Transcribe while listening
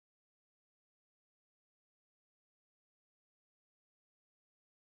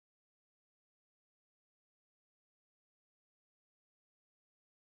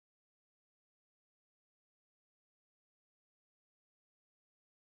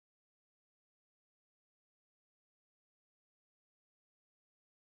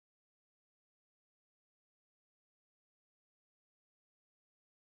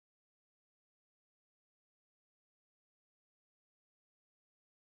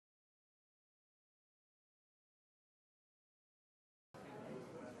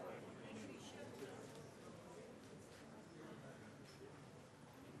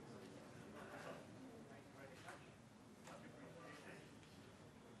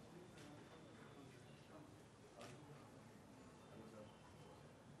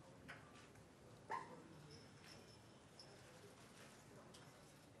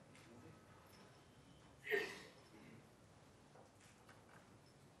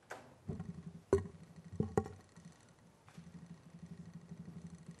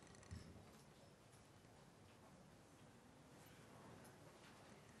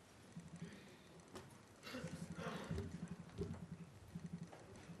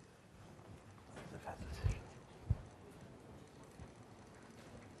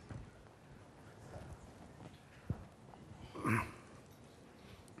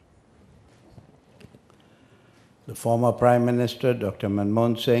the former Prime Minister, Dr.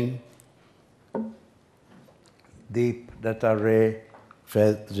 Manmohan Singh, Datta-Ray,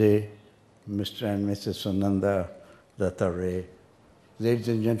 Mr. and Mrs. Sunanda Datta-Ray. Ladies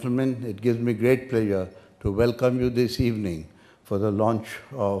and gentlemen, it gives me great pleasure to welcome you this evening for the launch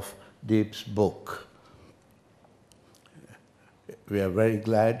of Deep's book. We are very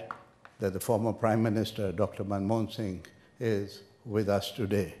glad that the former Prime Minister, Dr. Manmohan Singh, is with us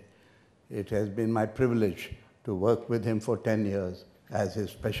today. It has been my privilege to work with him for 10 years as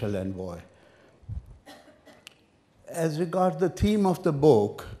his special envoy. As regards the theme of the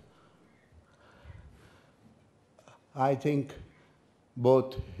book, I think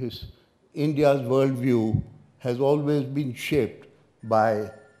both India's worldview has always been shaped by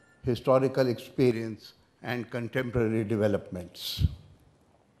historical experience and contemporary developments.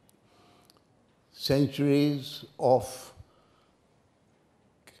 Centuries of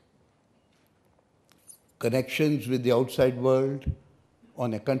connections with the outside world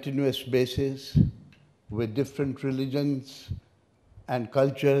on a continuous basis with different religions and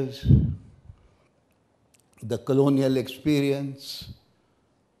cultures, the colonial experience,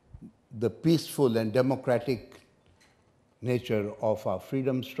 the peaceful and democratic nature of our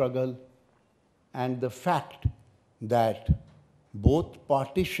freedom struggle, and the fact that both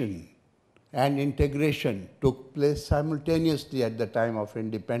partition and integration took place simultaneously at the time of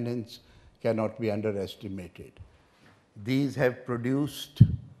independence cannot be underestimated. These have produced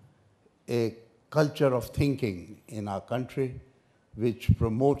a culture of thinking in our country which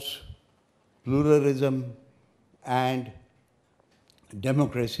promotes pluralism and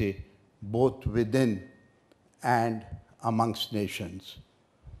democracy both within and amongst nations.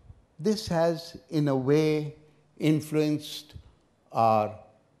 This has, in a way, influenced our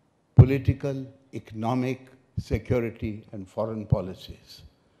political, economic, security, and foreign policies.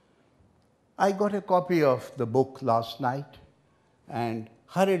 I got a copy of the book last night and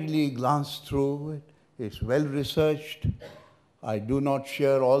hurriedly glanced through it. It's well researched. I do not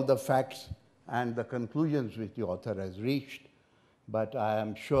share all the facts and the conclusions which the author has reached, but I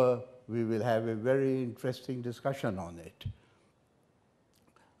am sure we will have a very interesting discussion on it.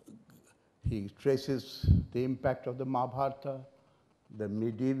 He traces the impact of the Mahabharata, the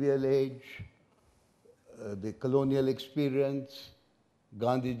medieval age, the colonial experience,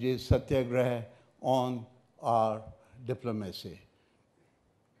 Gandhiji's satyagraha on our diplomacy.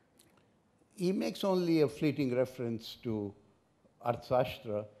 He makes only a fleeting reference to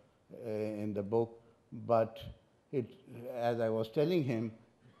Arthashastra in the book, but as I was telling him,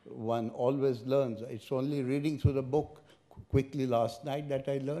 one always learns. It's only reading through the book quickly last night that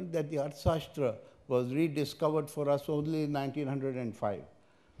I learned that the Arthashastra was rediscovered for us only in 1905.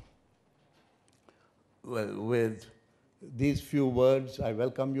 Well, with these few words, I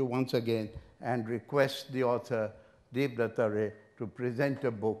welcome you once again and request the author, Deep Datta-Ray, to present a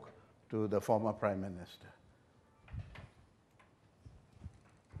book to the former Prime Minister.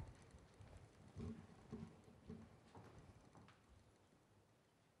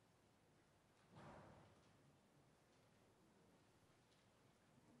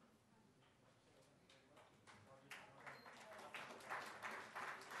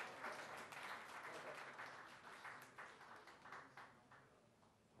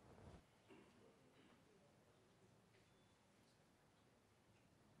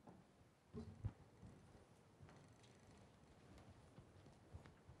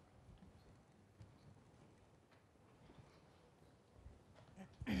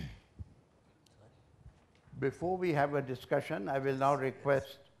 Before we have a discussion, I will now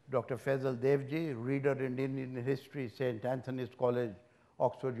request Dr. Faisal Devji, reader in Indian history, St. Anthony's College,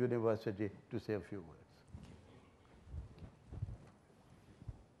 Oxford University, to say a few words.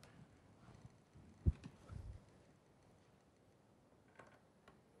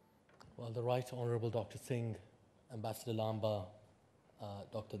 Well, the Right Honorable Dr. Singh, Ambassador Lamba,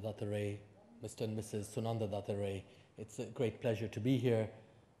 Dr. Datta-Ray, Mr. and Mrs. Sunanda Datta-Ray, it's a great pleasure to be here.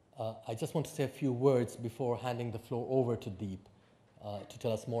 I just want to say a few words before handing the floor over to Deep to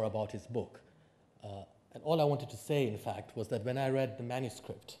tell us more about his book. And all I wanted to say, in fact, was that when I read the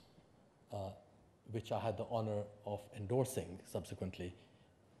manuscript, which I had the honor of endorsing subsequently,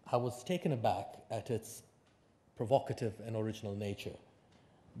 I was taken aback at its provocative and original nature.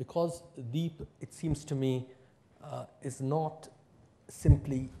 Because Deep, it seems to me, is not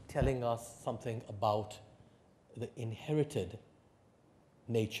simply telling us something about the inherited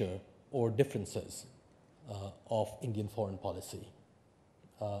nature or differences of Indian foreign policy.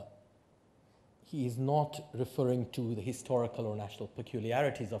 He is not referring to the historical or national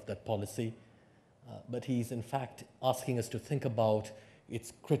peculiarities of that policy, but he is in fact asking us to think about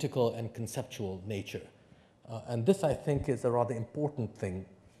its critical and conceptual nature. And this, I think, is a rather important thing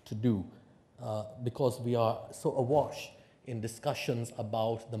to do because we are so awash in discussions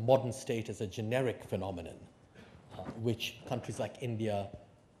about the modern state as a generic phenomenon, which countries like India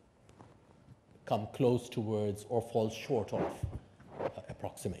come close towards or fall short of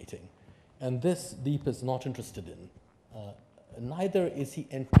approximating. And this Deep is not interested in. Neither is he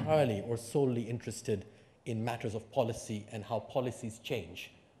entirely or solely interested in matters of policy and how policies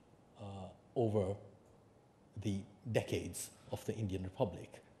change over the decades of the Indian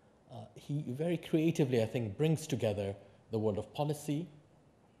Republic. He very creatively, I think, brings together the world of policy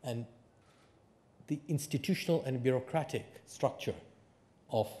and the institutional and bureaucratic structure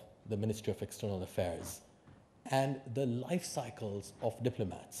of the Ministry of External Affairs and the life cycles of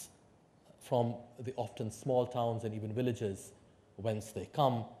diplomats from the often small towns and even villages whence they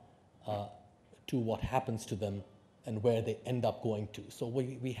come to what happens to them and where they end up going to. So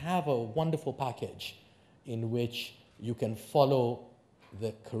we have a wonderful package in which you can follow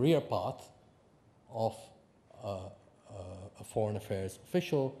the career path of a foreign affairs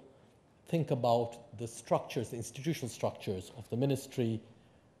official, think about the structures, the institutional structures of the ministry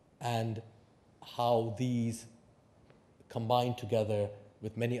and how these combine together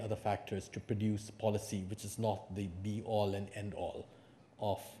with many other factors to produce policy which is not the be-all and end-all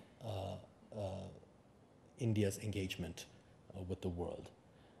of India's engagement with the world.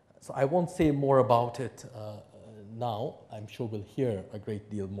 So I won't say more about it now. I'm sure we'll hear a great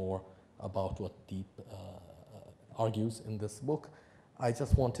deal more about what Deep argues in this book. I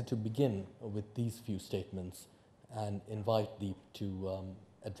just wanted to begin with these few statements and invite Deep to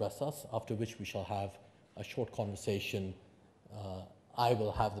address us, after which we shall have a short conversation. I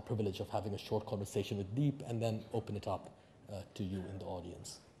will have the privilege of having a short conversation with Deep and then open it up to you in the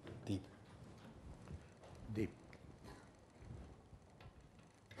audience. Deep. Deep.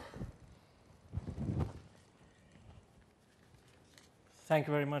 Thank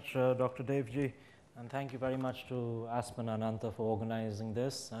you very much, Dr. Devji, and thank you very much to Aspen and Ananta for organizing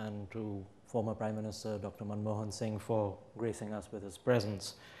this, and to former Prime Minister Dr. Manmohan Singh for gracing us with his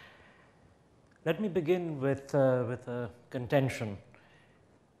presence. Let me begin with a contention.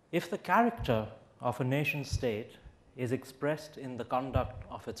 If the character of a nation state is expressed in the conduct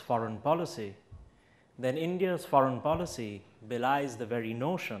of its foreign policy, then India's foreign policy belies the very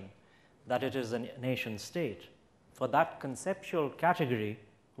notion that it is a nation state, for that conceptual category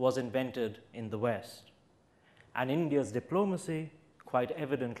was invented in the West. And India's diplomacy, quite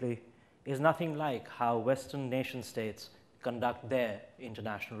evidently, is nothing like how Western nation states conduct their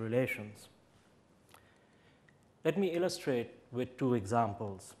international relations. Let me illustrate with two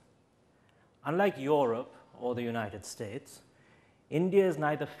examples. Unlike Europe or the United States, India is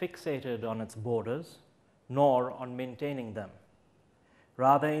neither fixated on its borders nor on maintaining them.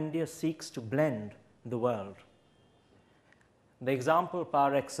 Rather, India seeks to blend the world. The example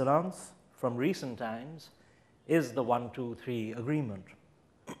par excellence from recent times is the 1-2-3 agreement.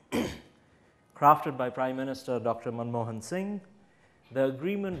 Crafted by Prime Minister Dr. Manmohan Singh, the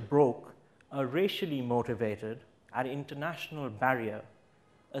agreement broke a racially motivated and international barrier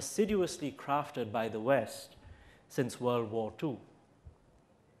assiduously crafted by the West since World War II.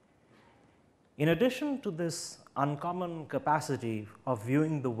 In addition to this uncommon capacity of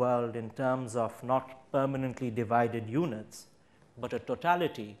viewing the world in terms of not permanently divided units, but a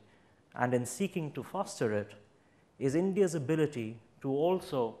totality, and in seeking to foster it, is India's ability to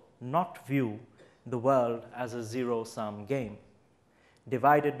also not view the world as a zero-sum game,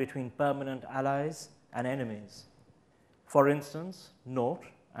 divided between permanent allies and enemies. For instance, note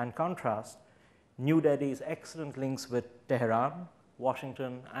and contrast New Delhi's excellent links with Tehran,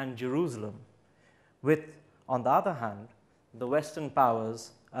 Washington, and Jerusalem, with, on the other hand, the Western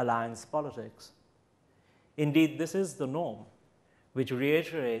powers' alliance politics. Indeed, this is the norm, which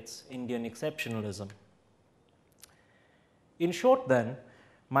reiterates Indian exceptionalism. In short, then,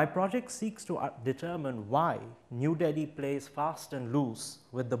 my project seeks to determine why New Delhi plays fast and loose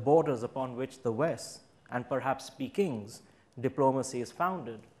with the borders upon which the West, and perhaps Peking's, diplomacy is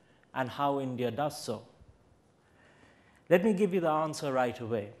founded, and how India does so. Let me give you the answer right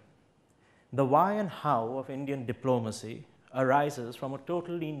away. The why and how of Indian diplomacy arises from a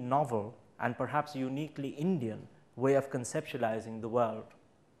totally novel and perhaps uniquely Indian way of conceptualizing the world.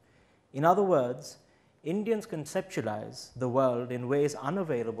 In other words, Indians conceptualize the world in ways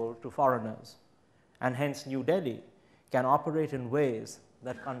unavailable to foreigners, and hence New Delhi can operate in ways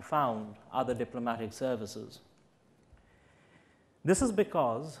that confound other diplomatic services. This is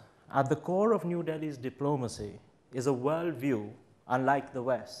because at the core of New Delhi's diplomacy is a worldview unlike the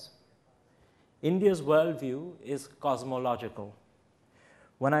West. India's worldview is cosmological.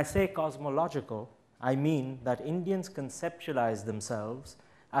 When I say cosmological, I mean that Indians conceptualize themselves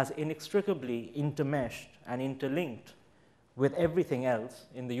as inextricably intermeshed and interlinked with everything else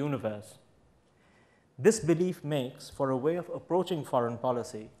in the universe. This belief makes for a way of approaching foreign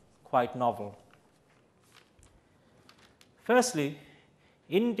policy quite novel. Firstly,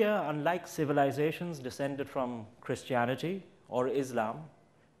 India, unlike civilizations descended from Christianity or Islam,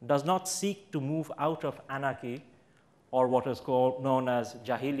 does not seek to move out of anarchy or what is known as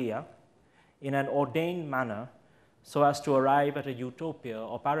Jahiliyyah in an ordained manner so as to arrive at a utopia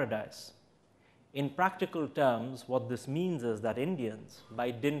or paradise. In practical terms, what this means is that Indians,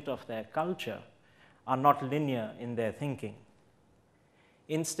 by dint of their culture, are not linear in their thinking.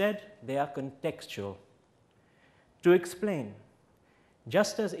 Instead, they are contextual. To explain,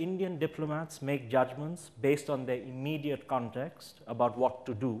 just as Indian diplomats make judgments based on their immediate context about what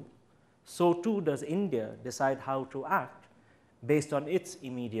to do, so too does India decide how to act based on its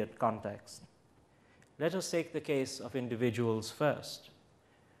immediate context. Let us take the case of individuals first.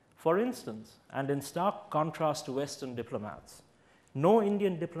 For instance, and in stark contrast to Western diplomats, no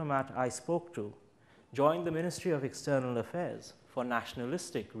Indian diplomat I spoke to joined the Ministry of External Affairs for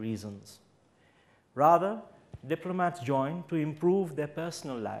nationalistic reasons. Rather, diplomats joined to improve their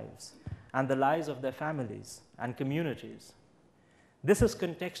personal lives and the lives of their families and communities. This is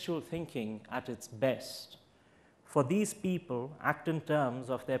contextual thinking at its best, for these people act in terms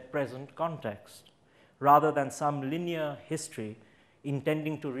of their present context, rather than some linear history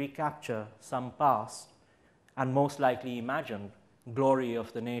intending to recapture some past and most likely imagined glory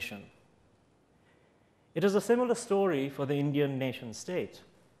of the nation. It is a similar story for the Indian nation state.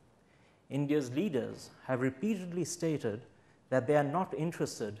 India's leaders have repeatedly stated that they are not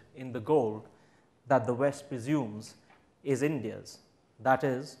interested in the goal that the West presumes is India's, that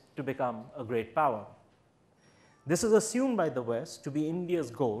is, to become a great power. This is assumed by the West to be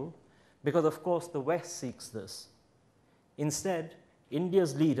India's goal because, of course, the West seeks this. Instead,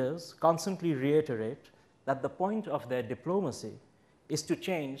 India's leaders constantly reiterate that the point of their diplomacy is to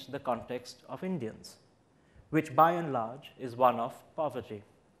change the context of Indians, which by and large is one of poverty.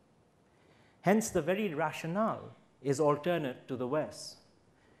 Hence, the very rationale is alternate to the West.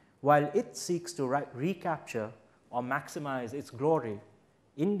 While it seeks to recapture or maximize its glory,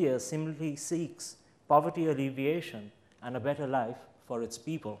 India simply seeks poverty alleviation and a better life for its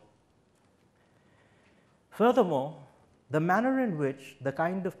people. Furthermore, the manner in which the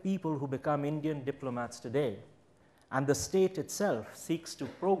kind of people who become Indian diplomats today and the state itself seeks to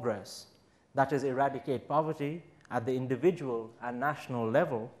progress, that is, eradicate poverty at the individual and national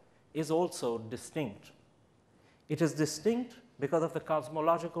level, is also distinct. It is distinct because of the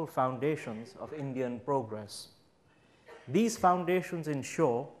cosmological foundations of Indian progress. These foundations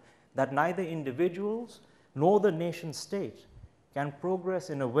ensure that neither individuals nor the nation state can progress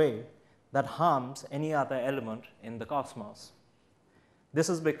in a way that harms any other element in the cosmos. This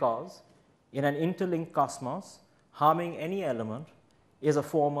is because in an interlinked cosmos, harming any element is a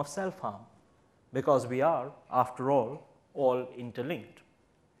form of self-harm, because we are, after all interlinked.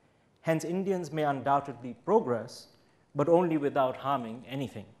 Hence, Indians may undoubtedly progress, but only without harming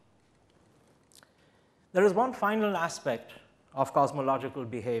anything. There is one final aspect of cosmological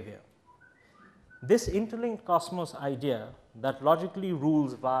behavior. This interlinked cosmos idea that logically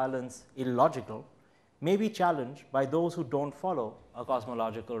rules violence illogical may be challenged by those who don't follow a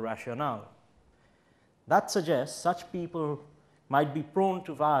cosmological rationale. That suggests such people might be prone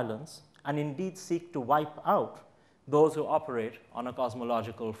to violence and indeed seek to wipe out those who operate on a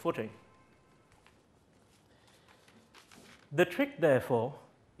cosmological footing. The trick, therefore,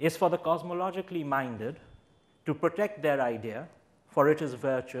 is for the cosmologically minded to protect their idea, for it is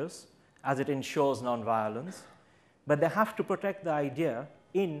virtuous as it ensures nonviolence, but they have to protect the idea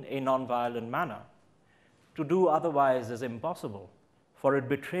in a nonviolent manner. To do otherwise is impossible, for it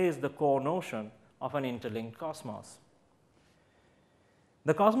betrays the core notion of an interlinked cosmos.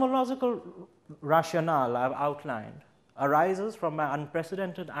 The cosmological rationale I've outlined arises from my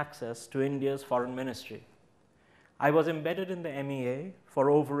unprecedented access to India's foreign ministry. I was embedded in the MEA for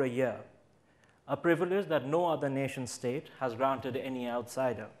over a year, a privilege that no other nation state has granted any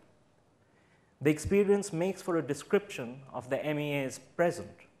outsider. The experience makes for a description of the MEA's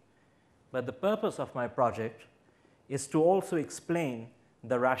present, but the purpose of my project is to also explain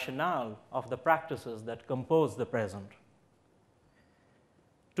the rationale of the practices that compose the present.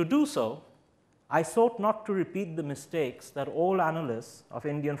 To do so, I sought not to repeat the mistakes that all analysts of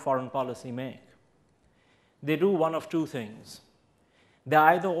Indian foreign policy make. They do one of two things. They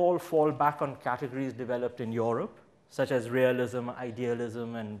either all fall back on categories developed in Europe, such as realism,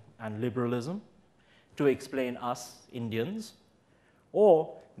 idealism, and liberalism, to explain us, Indians,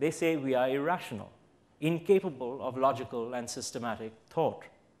 or they say we are irrational, incapable of logical and systematic thought.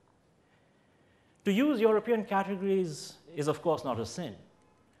 To use European categories is, of course, not a sin,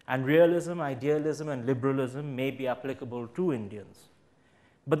 and realism, idealism, and liberalism may be applicable to Indians.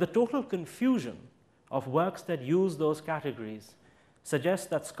 But the total confusion of works that use those categories suggests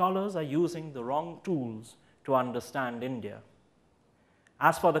that scholars are using the wrong tools to understand India.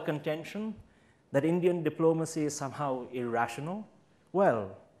 As for the contention that Indian diplomacy is somehow irrational,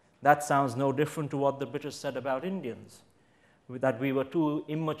 well, that sounds no different to what the British said about Indians, that we were too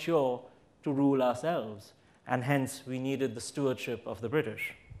immature to rule ourselves, and hence we needed the stewardship of the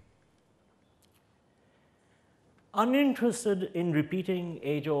British. Uninterested in repeating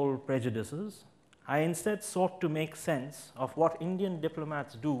age-old prejudices, I instead sought to make sense of what Indian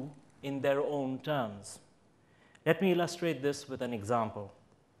diplomats do in their own terms. Let me illustrate this with an example.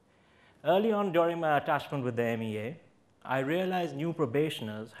 Early on during my attachment with the MEA, I realized new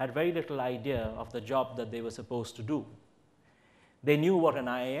probationers had very little idea of the job that they were supposed to do. They knew what an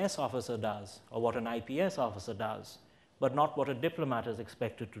IAS officer does or what an IPS officer does, but not what a diplomat is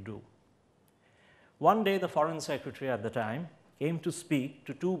expected to do. One day, the Foreign Secretary at the time came to speak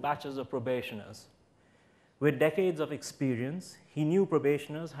to 2 batches of probationers. With decades of experience, he knew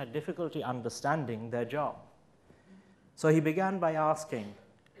probationers had difficulty understanding their job. So he began by asking,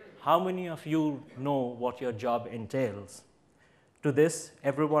 how many of you know what your job entails? To this,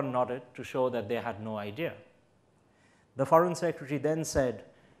 everyone nodded to show that they had no idea. The Foreign Secretary then said,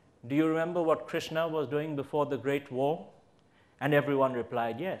 do you remember what Krishna was doing before the Great War? And everyone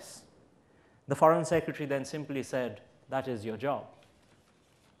replied, yes. The Foreign Secretary then simply said, that is your job.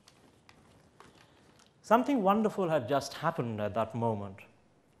 Something wonderful had just happened at that moment.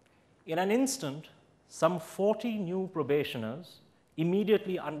 In an instant, some 40 new probationers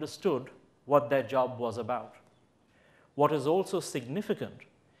immediately understood what their job was about. What is also significant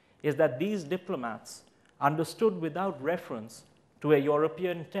is that these diplomats understood without reference to a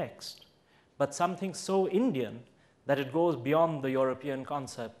European text, but something so Indian that it goes beyond the European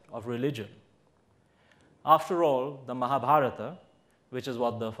concept of religion. After all, the Mahabharata, which is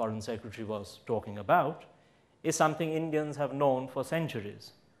what the Foreign Secretary was talking about, is something Indians have known for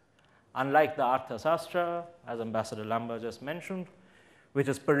centuries. Unlike the Arthasastra, as Ambassador Lamba just mentioned, which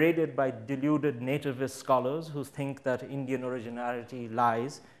is paraded by deluded nativist scholars who think that Indian originality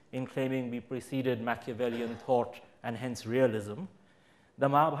lies in claiming we preceded Machiavellian thought and hence realism, the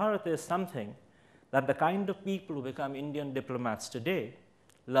Mahabharata is something that the kind of people who become Indian diplomats today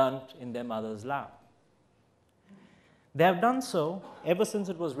learnt in their mother's lap. They have done so ever since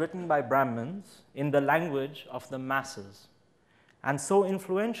it was written by Brahmins in the language of the masses. And so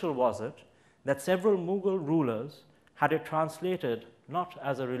influential was it that several Mughal rulers had it translated not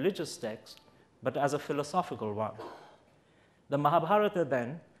as a religious text, but as a philosophical one. The Mahabharata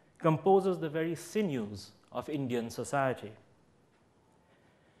then composes the very sinews of Indian society.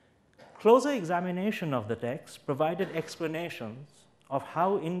 Closer examination of the text provided explanations of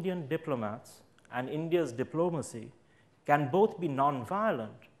how Indian diplomats and India's diplomacy can both be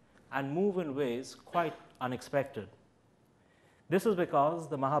non-violent and move in ways quite unexpected. This is because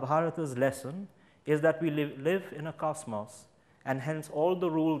the Mahabharata's lesson is that we live in a cosmos, and hence all the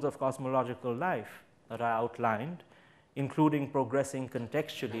rules of cosmological life that are outlined, including progressing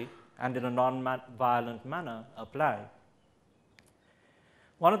contextually and in a non-violent manner, apply.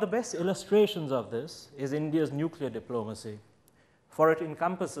 One of the best illustrations of this is India's nuclear diplomacy, for it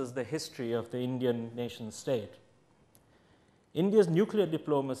encompasses the history of the Indian nation state. India's nuclear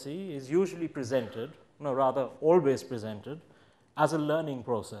diplomacy is usually presented, no, rather always presented, as a learning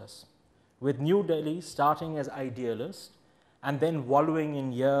process, with New Delhi starting as idealist and then wallowing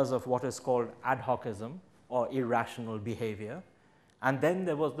in years of what is called ad hocism or irrational behavior. And then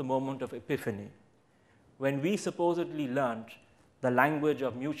there was the moment of epiphany, when we supposedly learnt the language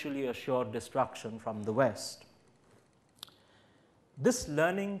of mutually assured destruction from the West. This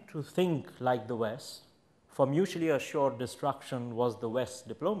learning to think like the West, for mutually assured destruction was the West's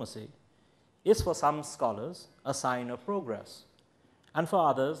diplomacy, is for some scholars a sign of progress, and for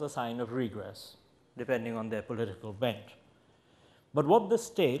others a sign of regress, depending on their political bent. But what this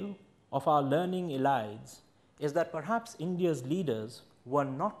tale of our learning elides is that perhaps India's leaders were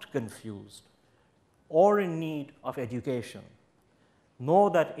not confused or in need of education, nor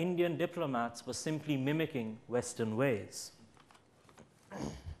that Indian diplomats were simply mimicking Western ways.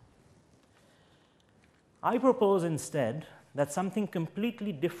 I propose instead that something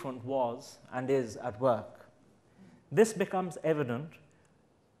completely different was and is at work. This becomes evident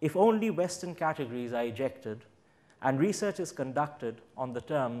if only Western categories are ejected and research is conducted on the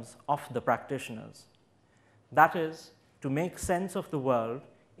terms of the practitioners. That is, to make sense of the world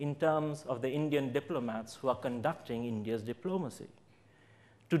in terms of the Indian diplomats who are conducting India's diplomacy.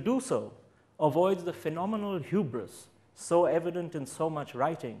 To do so avoids the phenomenal hubris so evident in so much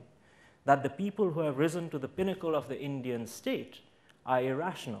writing that the people who have risen to the pinnacle of the Indian state are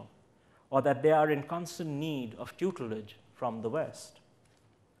irrational, or that they are in constant need of tutelage from the West.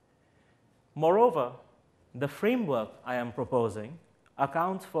 Moreover, the framework I am proposing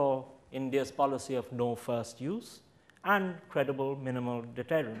accounts for India's policy of no first use and credible minimal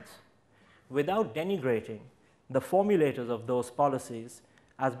deterrence, without denigrating the formulators of those policies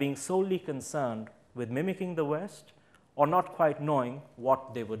as being solely concerned with mimicking the West or not quite knowing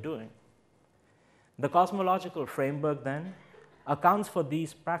what they were doing. The cosmological framework, then, accounts for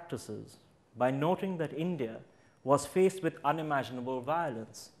these practices by noting that India was faced with unimaginable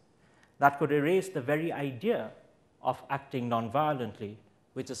violence that could erase the very idea of acting nonviolently,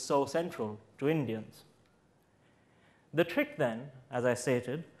 which is so central to Indians. The trick then, as I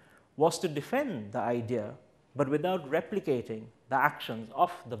stated, was to defend the idea, but without replicating the actions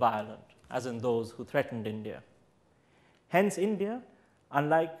of the violent, as in those who threatened India. Hence, India,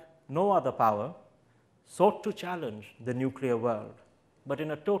 unlike no other power, sought to challenge the nuclear world, but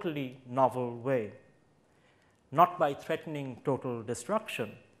in a totally novel way, not by threatening total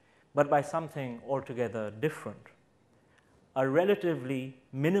destruction, but by something altogether different, a relatively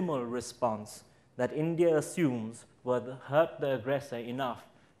minimal response that India assumes will hurt the aggressor enough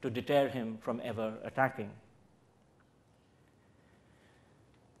to deter him from ever attacking.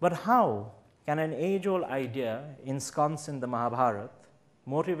 But how can an age-old idea ensconced in the Mahabharata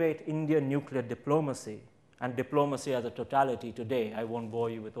motivate Indian nuclear diplomacy and diplomacy as a totality today? I won't bore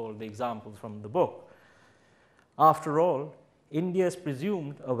you with all the examples from the book. After all, India is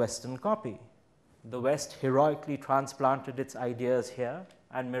presumed a Western copy. The West heroically transplanted its ideas here,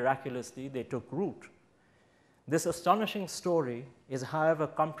 and miraculously they took root. This astonishing story is, however,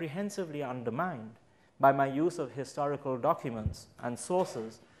 comprehensively undermined by my use of historical documents and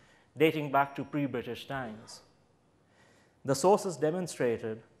sources dating back to pre-British times. The sources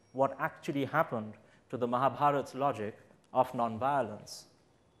demonstrated what actually happened to the Mahabharata's logic of nonviolence.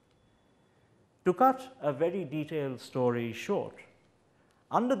 To cut a very detailed story short,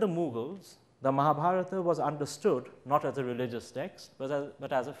 under the Mughals, the Mahabharata was understood not as a religious text,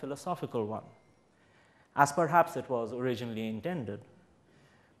 but as a philosophical one, as perhaps it was originally intended.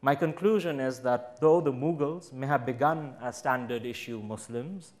 My conclusion is that though the Mughals may have begun as standard issue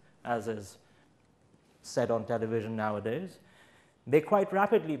Muslims, as is said on television nowadays, they quite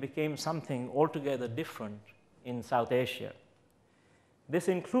rapidly became something altogether different in South Asia. This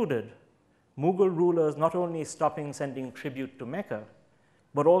included Mughal rulers not only stopping sending tribute to Mecca,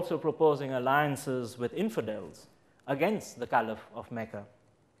 but also proposing alliances with infidels against the Caliph of Mecca.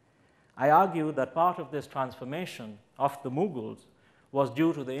 I argue that part of this transformation of the Mughals was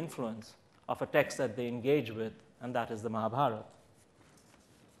due to the influence of a text that they engage with, and that is the Mahabharata.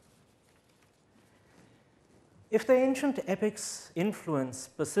 If the ancient epics' influence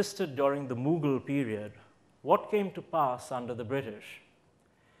persisted during the Mughal period, what came to pass under the British?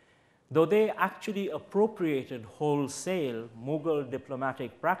 Though they actually appropriated wholesale Mughal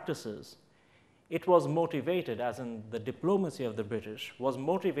diplomatic practices, it was motivated, as in the diplomacy of the British, was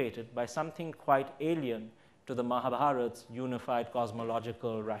motivated by something quite alien to the Mahabharata's unified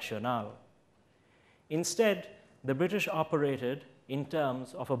cosmological rationale. Instead, the British operated in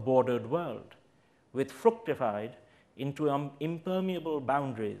terms of a bordered world, with fructified into impermeable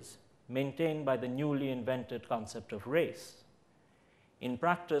boundaries maintained by the newly invented concept of race. In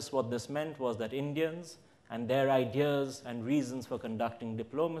practice, what this meant was that Indians and their ideas and reasons for conducting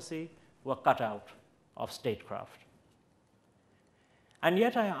diplomacy were cut out of statecraft. And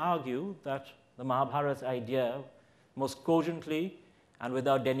yet I argue that the Mahabharata's idea most cogently and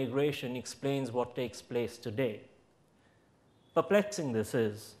without denigration explains what takes place today. Perplexing this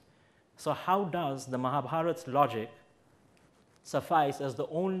is, so how does the Mahabharata's logic suffice as the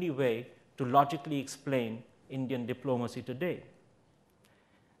only way to logically explain Indian diplomacy today?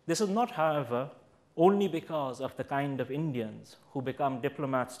 This is not, however, only because of the kind of Indians who become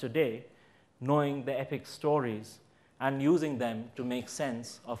diplomats today, knowing the epic stories and using them to make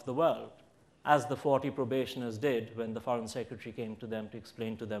sense of the world, as the 40 probationers did when the Foreign Secretary came to them to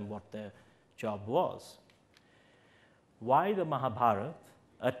explain to them what their job was. Why the Mahabharata,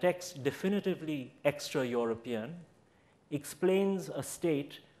 a text definitively extra-European, explains a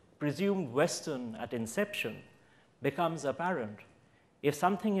state presumed Western at inception becomes apparent if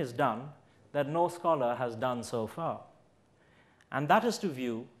something is done that no scholar has done so far. And that is to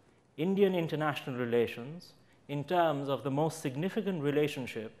view Indian international relations in terms of the most significant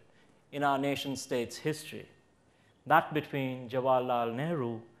relationship in our nation-state's history, that between Jawaharlal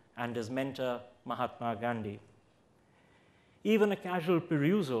Nehru and his mentor, Mahatma Gandhi. Even a casual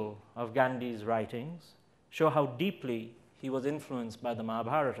perusal of Gandhi's writings show how deeply he was influenced by the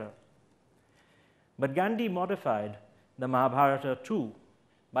Mahabharata. But Gandhi modified the Mahabharata too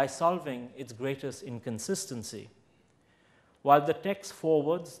by solving its greatest inconsistency. While the text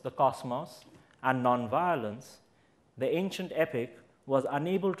forwards the cosmos and nonviolence, the ancient epic was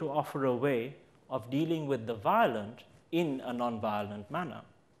unable to offer a way of dealing with the violent in a nonviolent manner.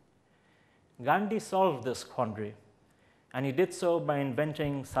 Gandhi solved this quandary, and he did so by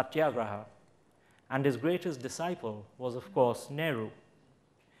inventing satyagraha, and his greatest disciple was, of course, Nehru.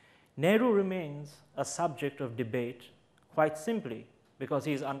 Nehru remains a subject of debate quite simply because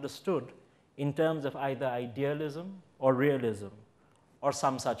he is understood in terms of either idealism or realism, or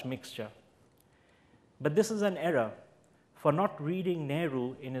some such mixture. But this is an error, for not reading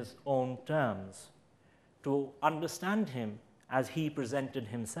Nehru in his own terms, to understand him as he presented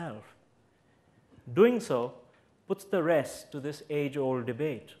himself. Doing so puts the rest to this age-old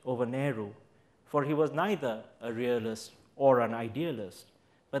debate over Nehru, for he was neither a realist or an idealist,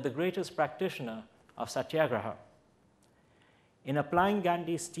 but the greatest practitioner of satyagraha. In applying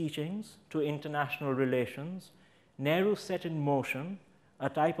Gandhi's teachings to international relations, Nehru set in motion a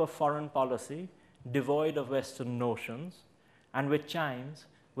type of foreign policy devoid of Western notions and which chimes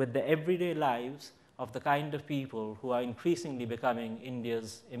with the everyday lives of the kind of people who are increasingly becoming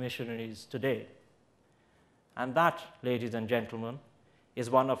India's emissionaries today. And that, ladies and gentlemen, is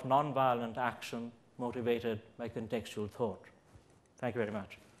one of nonviolent action motivated by contextual thought. Thank you very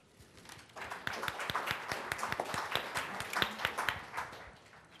much.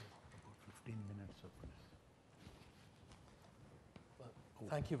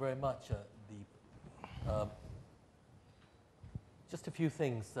 Thank you very much, Deep. Just a few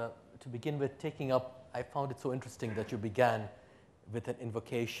things. To begin with, taking up, I found it so interesting that you began with an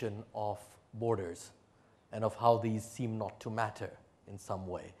invocation of borders and of how these seem not to matter in some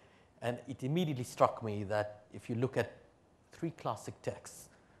way. And it immediately struck me that if you look at three classic texts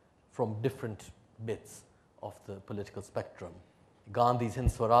from different bits of the political spectrum, Gandhi's Hind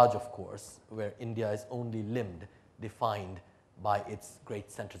Swaraj, of course, where India is only limbed, defined by its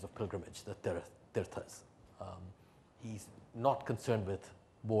great centers of pilgrimage, the tirthas. He's not concerned with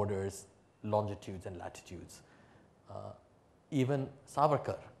borders, longitudes, and latitudes. Even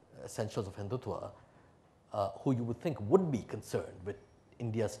Savarkar, Essentials of Hindutva, who you would think would be concerned with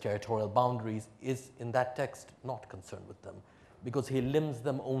India's territorial boundaries, is in that text not concerned with them, because he limns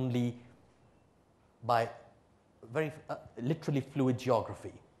them only by very literally fluid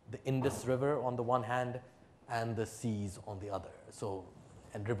geography. The Indus River on the one hand, and the seas on the other. So,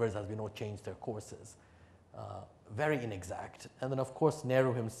 and rivers, as we know, change their courses. Very inexact. And then, of course,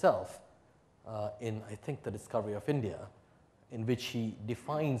 Nehru himself, in, I think, The Discovery of India, in which he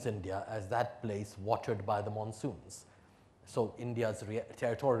defines India as that place watered by the monsoons. So India's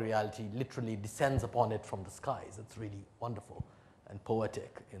territorial reality literally descends upon it from the skies. It's really wonderful and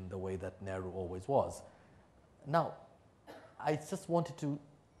poetic in the way that Nehru always was. Now, I just wanted to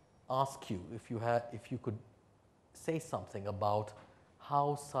ask you if you could say something about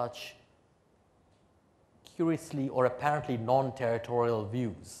how such curiously or apparently non-territorial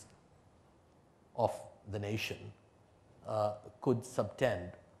views of the nation could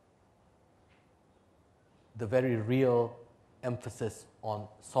subtend the very real emphasis on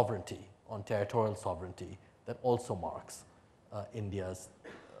sovereignty, on territorial sovereignty, that also marks India's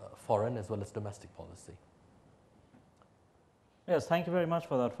foreign as well as domestic policy. Yes, thank you very much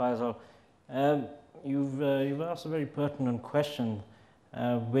for that, Faisal. You've asked a very pertinent question,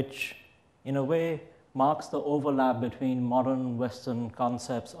 which in a way marks the overlap between modern Western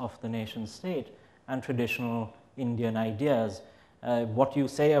concepts of the nation state and traditional Indian ideas. What you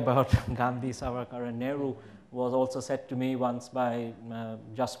say about Gandhi, Savarkar, and Nehru was also said to me once by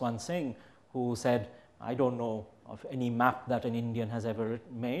Jaswant Singh, who said, I don't know of any map that an Indian has ever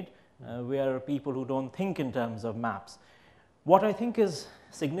made. We are people who don't think in terms of maps. What I think is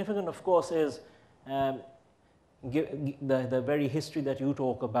significant, of course, is the very history that you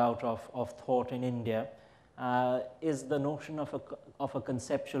talk about of thought in India is the notion of a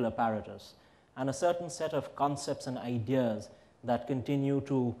conceptual apparatus and a certain set of concepts and ideas that continue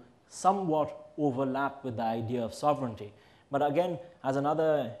to somewhat overlap with the idea of sovereignty. But again, as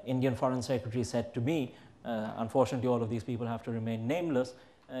another Indian Foreign Secretary said to me, unfortunately all of these people have to remain nameless,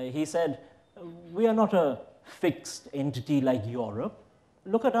 he said, we are not a fixed entity like Europe.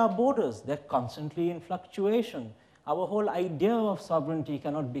 Look at our borders, they're constantly in fluctuation. Our whole idea of sovereignty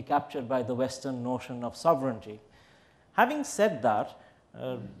cannot be captured by the Western notion of sovereignty. Having said that,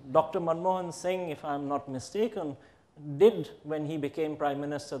 Dr. Manmohan Singh, if I'm not mistaken, did, when he became Prime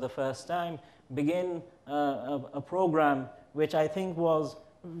Minister the first time, begin a program which I think was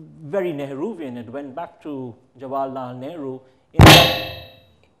very Nehruvian. It went back to Jawaharlal Nehru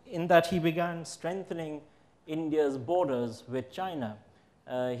in that he began strengthening India's borders with China.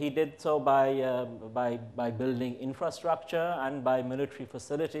 He did so by building infrastructure and by military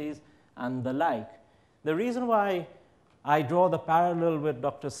facilities and the like. The reason why I draw the parallel with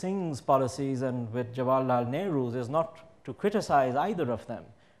Dr. Singh's policies and with Jawaharlal Nehru's is not to criticize either of them,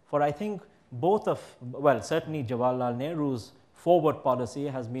 for I think both of, well, certainly Jawaharlal Nehru's forward policy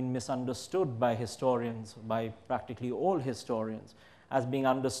has been misunderstood by historians, by practically all historians, as being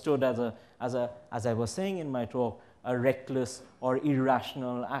understood as I was saying in my talk, a reckless or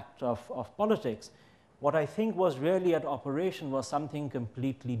irrational act of politics. What I think was really at operation was something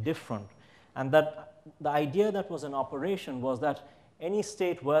completely different, and that the idea that was in operation was that any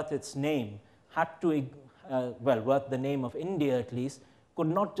state worth its name had to, well, worth the name of India at least, could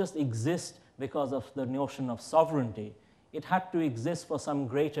not just exist because of the notion of sovereignty. It had to exist for some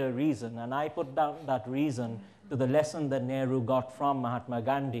greater reason, and I put down that reason to the lesson that Nehru got from Mahatma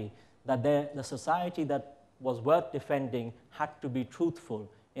Gandhi, that the society that was worth defending had to be truthful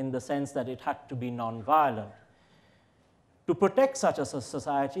in the sense that it had to be non-violent. To protect such a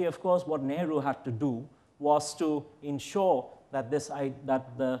society, of course, what Nehru had to do was to ensure that,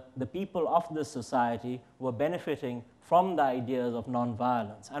 the people of this society were benefiting from the ideas of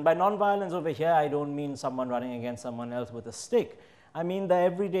non-violence. And by non-violence over here, I don't mean someone running against someone else with a stick. I mean the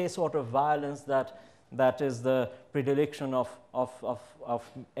everyday sort of violence that is the predilection of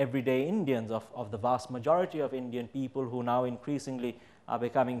everyday Indians, of the vast majority of Indian people who now increasingly are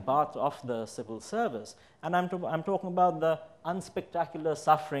becoming part of the civil service. And I'm talking about the unspectacular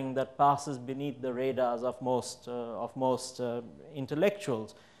suffering that passes beneath the radars of most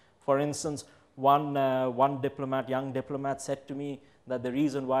intellectuals. For instance, one young diplomat said to me that the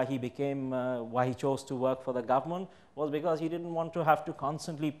reason why he chose to work for the government was because he didn't want to have to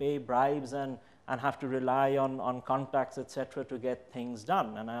constantly pay bribes and have to rely on contacts, etc., to get things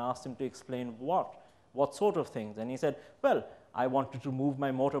done. And I asked him to explain what sort of things. And he said, well, I wanted to move my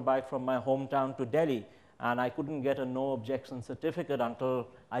motorbike from my hometown to Delhi, and I couldn't get a no objection certificate until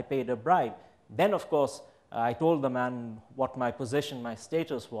I paid a bribe. Then, of course, I told the man what my position, my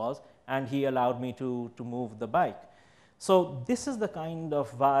status was, and he allowed me to move the bike. So this is the kind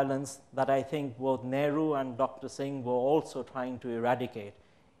of violence that I think both Nehru and Dr. Singh were also trying to eradicate.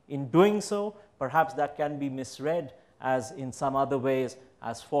 In doing so, perhaps that can be misread as in some other ways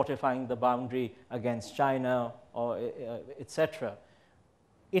as fortifying the boundary against China or etc.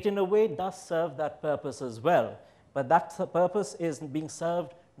 It in a way does serve that purpose as well, but that purpose is being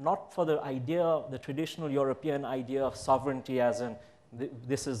served not for the idea, the traditional European idea of sovereignty as in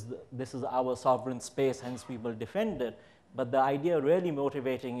this is our sovereign space, hence we will defend it, but the idea really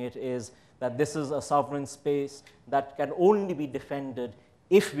motivating it is that this is a sovereign space that can only be defended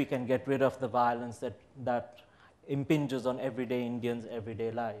if we can get rid of the violence that impinges on everyday Indians' everyday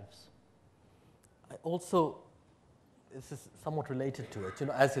lives. I also, this is somewhat related to it,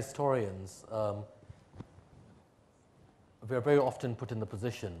 as historians, we are very often put in the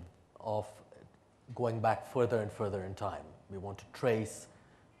position of going back further and further in time. We want to trace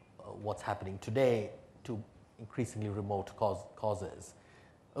what's happening today to increasingly remote causes.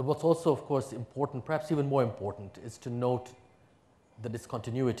 What's also, of course, important, perhaps even more important, is to note the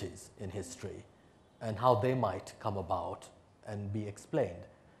discontinuities in history and how they might come about and be explained.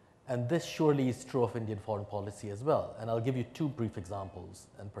 And this surely is true of Indian foreign policy as well. And I'll give you two brief examples,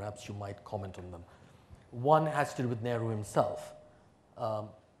 and perhaps you might comment on them. One has to do with Nehru himself.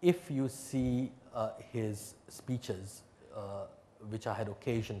 If you see his speeches, which I had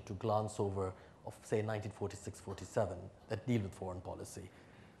occasion to glance over, of say 1946-47, that deal with foreign policy,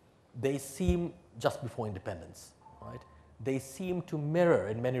 they seem just before independence, right? They seem to mirror,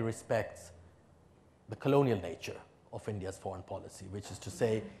 in many respects, the colonial nature of India's foreign policy, which is to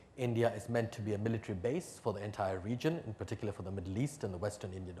say India is meant to be a military base for the entire region, in particular for the Middle East and the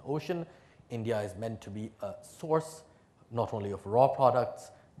Western Indian Ocean. India is meant to be a source not only of raw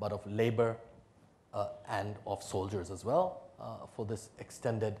products, but of labor and of soldiers as well for this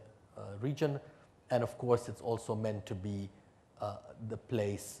extended region. And of course, it's also meant to be the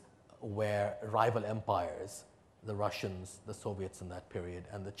place where rival empires, the Russians, the Soviets in that period,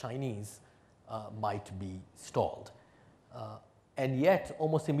 and the Chinese might be stalled. And yet,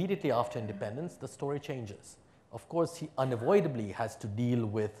 almost immediately after independence, the story changes. Of course, he unavoidably has to deal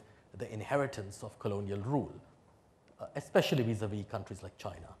with the inheritance of colonial rule, especially vis-a-vis countries like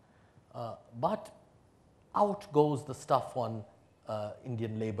China. But out goes the stuff on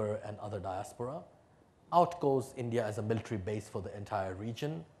Indian labor and other diaspora. out goes India as a military base for the entire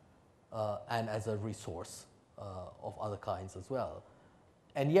region and as a resource of other kinds as well.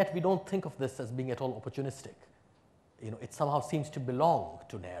 And yet we don't think of this as being at all opportunistic. You know, it somehow seems to belong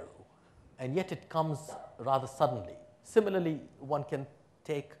to Nehru, and yet it comes rather suddenly. Similarly, one can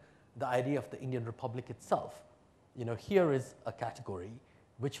take the idea of the Indian Republic itself. You know, here is a category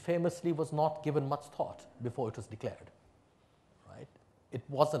which famously was not given much thought before it was declared, right? It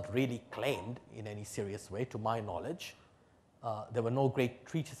wasn't really claimed in any serious way, to my knowledge. There were no great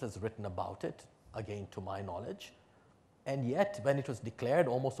treatises written about it, again, to my knowledge. And yet, when it was declared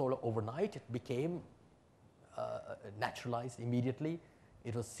almost overnight, it became naturalized immediately.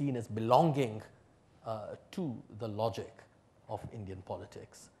 It was seen as belonging to the logic of Indian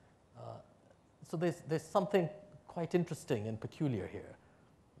politics. So there's something quite interesting and peculiar here.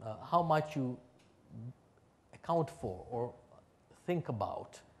 How might you account for or think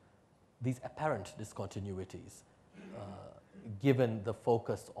about these apparent discontinuities given the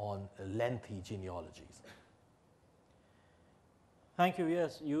focus on lengthy genealogies? Thank you.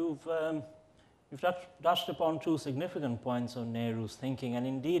 Yes, you've touched upon two significant points on Nehru's thinking, and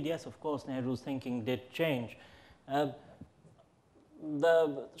indeed, yes, of course, Nehru's thinking did change.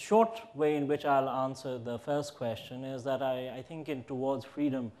 The short way in which I'll answer the first question is that I think in Towards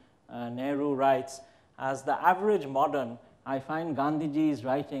Freedom, Nehru writes, as the average modern, I find Gandhiji's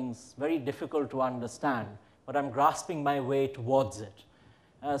writings very difficult to understand, but I'm grasping my way towards it.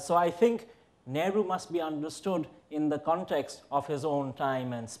 So I think Nehru must be understood in the context of his own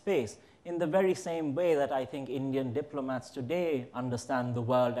time and space, in the very same way that I think Indian diplomats today understand the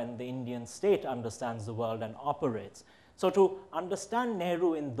world and the Indian state understands the world and operates. So to understand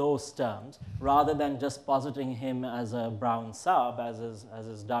Nehru in those terms, rather than just positing him as a brown sub, as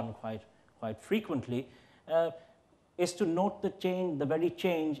is done quite frequently, is to note the very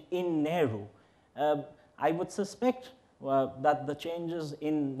change in Nehru. I would suspect that the changes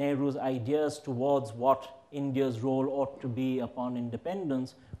in Nehru's ideas towards what India's role ought to be upon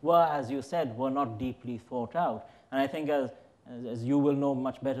independence were, as you said, were not deeply thought out. And I think as you will know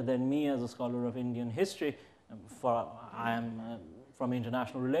much better than me as a scholar of Indian history, I am from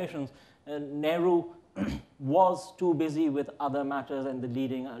international relations, Nehru was too busy with other matters and the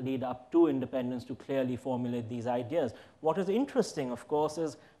lead up to independence to clearly formulate these ideas. What is interesting, of course,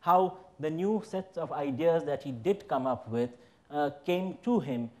 is how the new sets of ideas that he did come up with came to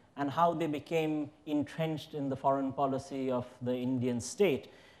him and how they became entrenched in the foreign policy of the Indian state.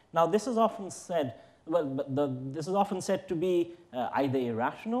 Now, this is often said, this is often said to be either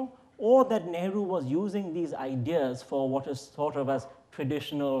irrational or that Nehru was using these ideas for what is thought of as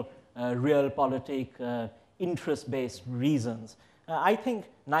traditional realpolitik, interest-based reasons. I think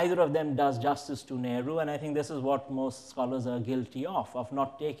neither of them does justice to Nehru, and I think this is what most scholars are guilty of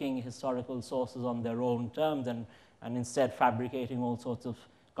not taking historical sources on their own terms and instead fabricating all sorts of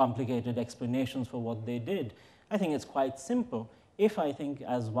complicated explanations for what they did. I think it's quite simple. If I think,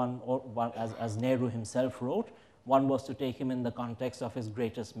 as Nehru himself wrote, one was to take him in the context of his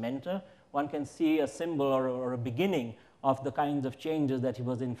greatest mentor, one can see a symbol or a beginning of the kinds of changes that he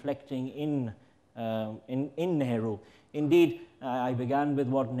was inflecting in Nehru. Indeed, I began with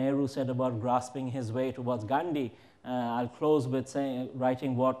what Nehru said about grasping his way towards Gandhi. I'll close with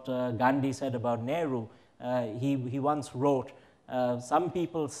writing what Gandhi said about Nehru. He once wrote, some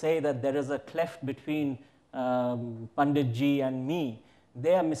people say that there is a cleft between Panditji and me.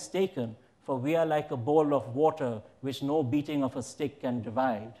 They are mistaken, for we are like a bowl of water which no beating of a stick can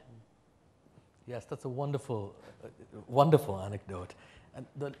divide. Yes, that's a wonderful, wonderful anecdote. And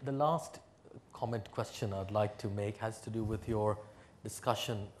the last question I'd like to make has to do with your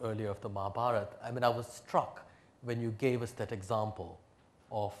discussion earlier of the Mahabharata. I mean, I was struck when you gave us that example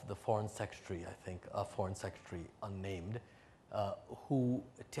of the foreign secretary, I think, a foreign secretary unnamed, who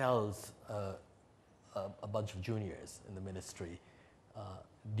tells a bunch of juniors in the ministry,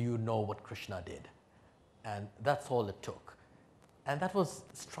 do you know what Krishna did? And that's all it took. And that was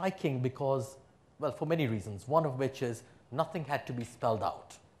striking because, well, for many reasons, one of which is nothing had to be spelled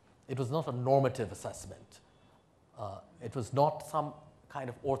out. It was not a normative assessment. It was not some kind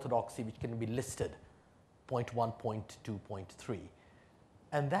of orthodoxy which can be listed, point 1, point 2, point 3.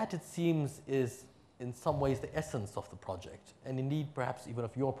 And that, it seems, is in some ways the essence of the project, and indeed perhaps even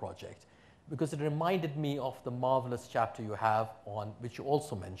of your project, because it reminded me of the marvelous chapter you have on, which you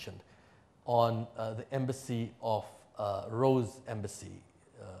also mentioned, on the embassy of Rose Embassy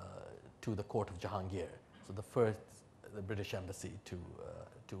to the court of Jahangir, so the British embassy to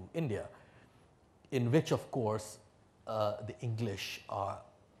India, in which, of course, the English are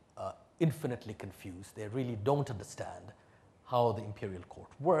infinitely confused. They really don't understand how the imperial court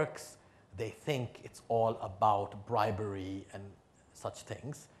works. they think it's all about bribery and such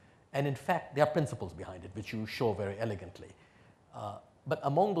things. And in fact, there are principles behind it, which you show very elegantly. But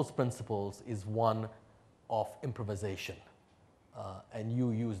among those principles is one of improvisation. And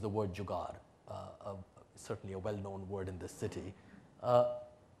you use the word jugaad, certainly a well-known word in this city.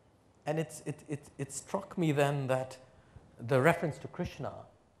 And it struck me then that the reference to Krishna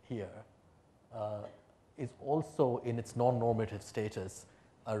here is also, in its non-normative status,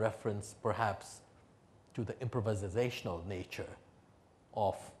 a reference perhaps to the improvisational nature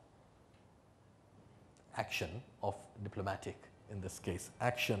of action, of diplomatic, in this case,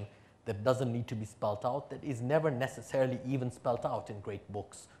 action that doesn't need to be spelt out, that is never necessarily even spelt out in great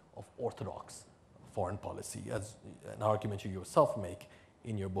books of orthodox foreign policy, as an argument you yourself make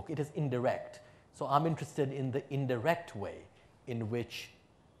in your book. It is indirect. So I'm interested in the indirect way in which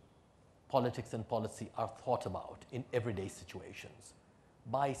politics and policy are thought about in everyday situations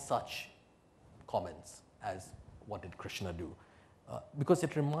by such comments as what did Krishna do? Because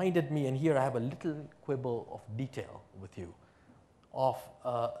it reminded me, and here I have a little quibble of detail with you, of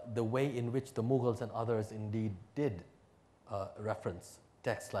the way in which the Mughals and others indeed did reference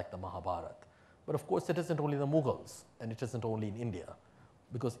texts like the Mahabharata. But of course, it isn't only the Mughals, and it isn't only in India.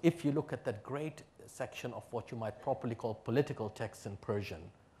 Because if you look at that great section of what you might properly call political texts in Persian,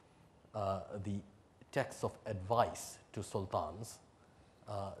 the texts of advice to sultans,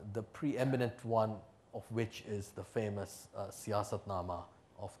 the preeminent one of which is the famous Siyasatnama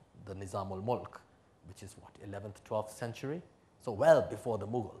of the Nizam ul-Mulk, which is what, 11th, 12th century? So well before the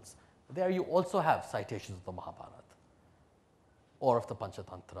Mughals. There you also have citations of the Mahabharata or of the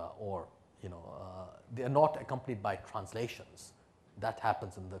Panchatantra, or, you know, they are not accompanied by translations. That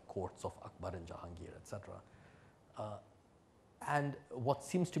happens in the courts of Akbar and Jahangir, etc. And what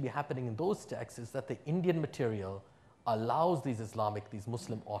seems to be happening in those texts is that the Indian material allows these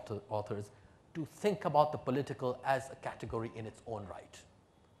Muslim authors to think about the political as a category in its own right,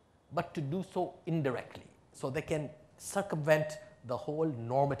 but to do so indirectly. So they can circumvent the whole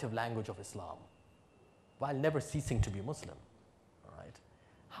normative language of Islam while never ceasing to be Muslim. Right?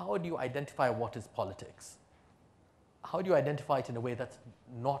 How do you identify what is politics? How do you identify it in a way that's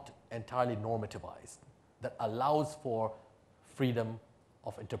not entirely normativized, that allows for freedom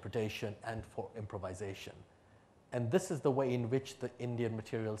of interpretation and for improvisation? And this is the way in which the Indian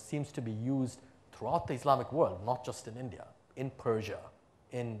material seems to be used throughout the Islamic world, not just in India, in Persia,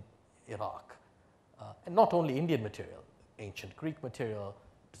 in Iraq. And not only Indian material, ancient Greek material,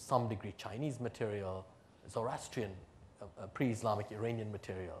 to some degree Chinese material, Zoroastrian, pre-Islamic Iranian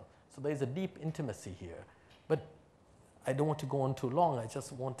material. So there's a deep intimacy here. But I don't want to go on too long. I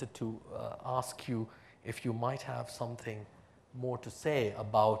just wanted to ask you if you might have something more to say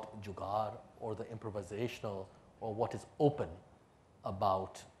about jugaad or the improvisational, or what is open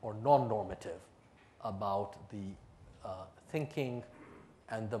about, or non-normative about the thinking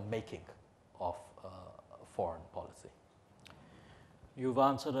and the making of foreign policy. You've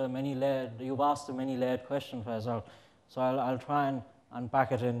asked a many layered question, Faisal. So I'll try and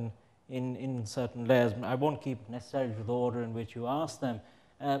unpack it in certain layers. I won't keep necessarily to the order in which you asked them.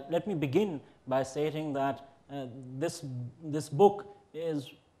 Let me begin by stating that this book is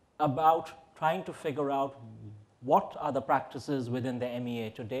about trying to figure out what are the practices within the MEA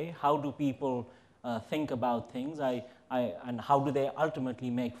today, how do people think about things, and how do they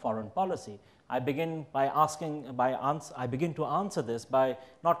ultimately make foreign policy. I begin to answer this by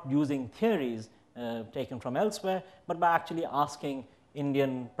not using theories taken from elsewhere, but by actually asking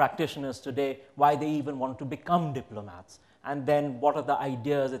Indian practitioners today why they even want to become diplomats, and then what are the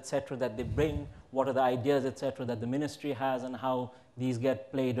ideas, etc., that they bring, what are the ideas, etc., that the ministry has, and how these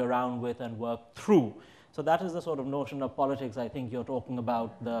get played around with and worked through. So that is the sort of notion of politics I think you're talking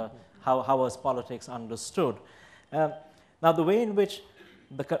about, how is politics understood. Now the way in which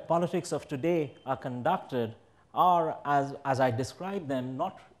the politics of today are conducted are, as I described them,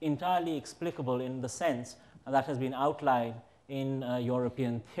 not entirely explicable in the sense that has been outlined in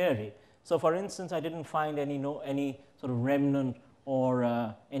European theory. So for instance, I didn't find any sort of remnant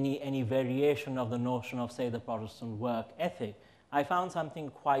or any variation of the notion of, say, the Protestant work ethic. I found something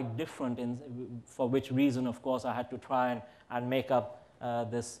quite different, for which reason, of course, I had to try and make up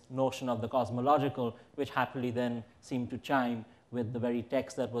this notion of the cosmological, which happily then seemed to chime with the very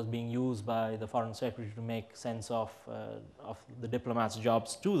text that was being used by the Foreign Secretary to make sense of the diplomats'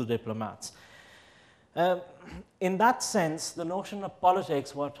 jobs to the diplomats. In that sense, the notion of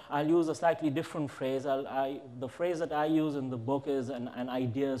politics, I'll use a slightly different phrase. The phrase that I use in the book is an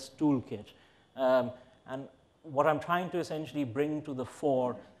ideas toolkit. And what I'm trying to essentially bring to the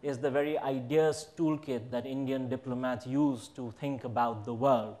fore is the very ideas toolkit that Indian diplomats use to think about the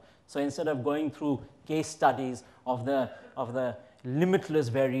world. So instead of going through case studies of the limitless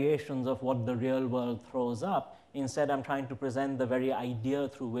variations of what the real world throws up, instead I'm trying to present the very idea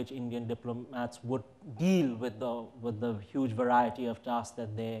through which Indian diplomats would deal with the huge variety of tasks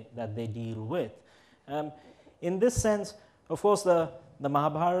that they deal with. In this sense, of course, the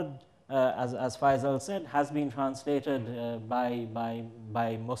Mahabharata, as Faisal said, has been translated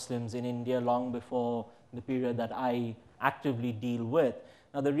by Muslims in India long before the period that I actively deal with.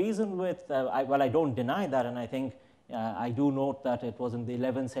 Now, the reason with, well, I don't deny that, and I think I do note that it was in the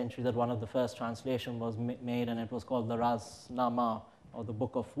 11th century that one of the first translations was made, and it was called the Raznama, or the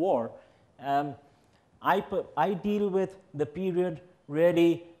Book of War. I deal with the period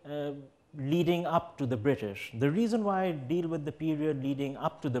really leading up to the British. The reason why I deal with the period leading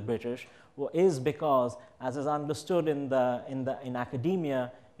up to the British is because, as is understood in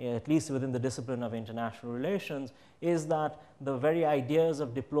academia, at least within the discipline of international relations, is that the very ideas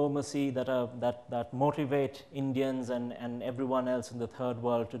of diplomacy that motivate Indians and everyone else in the third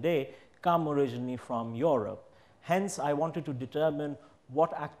world today come originally from Europe. Hence, I wanted to determine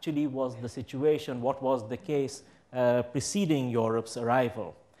what actually was the situation, what was the case preceding Europe's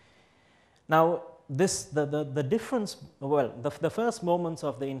arrival. Now, the difference, well, the first moments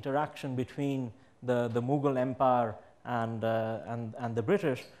of the interaction between the Mughal Empire and the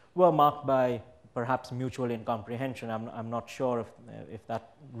British were marked by perhaps mutual incomprehension. I'm not sure if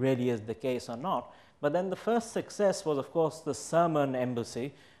that really is the case or not. But then the first success was, of course, the Sermon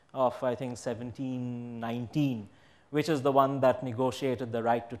Embassy of, I think, 1719, which is the one that negotiated the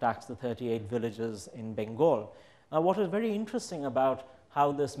right to tax the 38 villages in Bengal. Now, what is very interesting about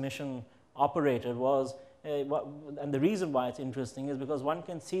how this mission operated was, and the reason why it's interesting is because one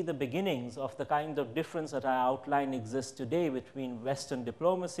can see the beginnings of the kind of difference that I outline exists today between Western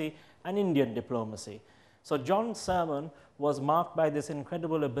diplomacy and Indian diplomacy. So John's sermon was marked by this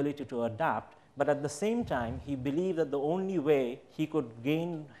incredible ability to adapt, but at the same time, he believed that the only way he could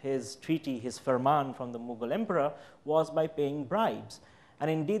gain his treaty, his firman from the Mughal emperor, was by paying bribes.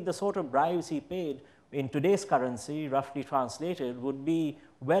 And indeed, the sort of bribes he paid in today's currency, roughly translated, would be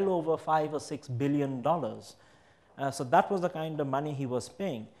well over $5 or $6 billion. So that was the kind of money he was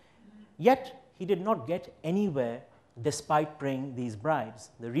paying. Yet, he did not get anywhere despite paying these bribes.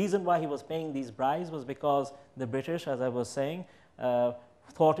 The reason why he was paying these bribes was because the British, as I was saying,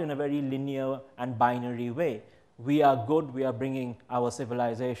 thought in a very linear and binary way. We are good, we are bringing our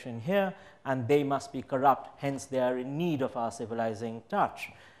civilization here, and they must be corrupt, hence they are in need of our civilizing touch.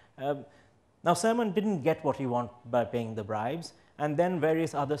 Now, Sermon didn't get what he wanted by paying the bribes, and then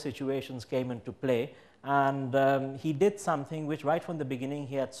various other situations came into play, and he did something which right from the beginning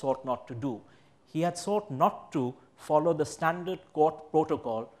he had sought not to do. He had sought not to follow the standard court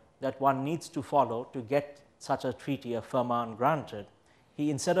protocol that one needs to follow to get such a treaty, a firman, granted. He,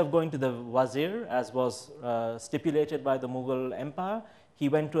 instead of going to the wazir, as was stipulated by the Mughal Empire, he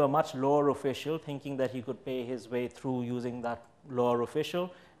went to a much lower official, thinking that he could pay his way through using that lower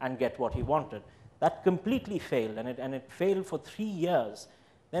official and get what he wanted. That completely failed, and it failed for 3 years.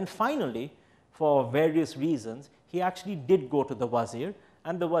 Then finally, for various reasons, he actually did go to the wazir,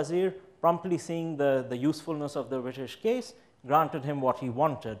 and the wazir, promptly seeing the usefulness of the British case, granted him what he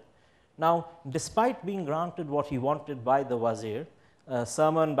wanted. Now, despite being granted what he wanted by the wazir,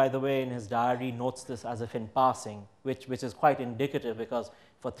 Sermon, by the way, in his diary notes this as if in passing, which is quite indicative, because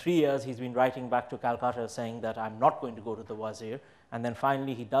for 3 years he's been writing back to Calcutta saying that I'm not going to go to the wazir, and then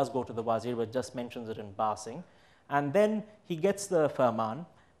finally he does go to the wazir, but just mentions it in passing. And then he gets the firman,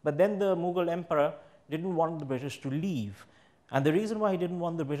 but then the Mughal emperor didn't want the British to leave. And the reason why he didn't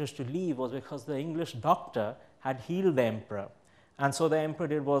want the British to leave was because the English doctor had healed the emperor, and so the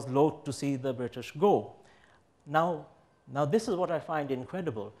emperor was loath to see the British go. Now this is what I find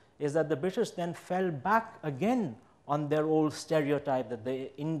incredible, is that the British then fell back again on their old stereotype that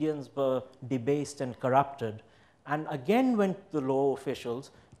the Indians were debased and corrupted, and again went to the low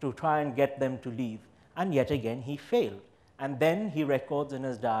officials to try and get them to leave, and yet again he failed. And then he records in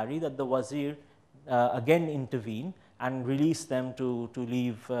his diary that the wazir again intervened and released them to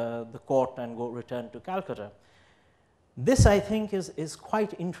leave the court and return to Calcutta. This, I think, is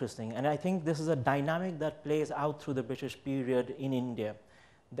quite interesting, and I think this is a dynamic that plays out through the British period in India.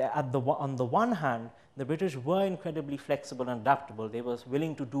 On the one hand, the British were incredibly flexible and adaptable. They were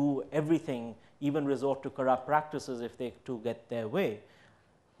willing to do everything, even resort to corrupt practices if they to get their way.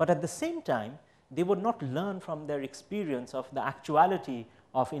 But at the same time, they would not learn from their experience of the actuality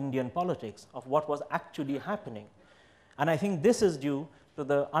of Indian politics, of what was actually happening. And I think this is due to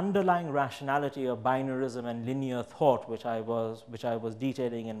the underlying rationality of binarism and linear thought, which I was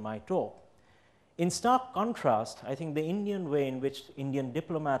detailing in my talk. In stark contrast, I think the Indian way in which Indian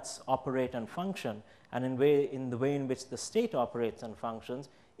diplomats operate and function, and in the way in which the state operates and functions,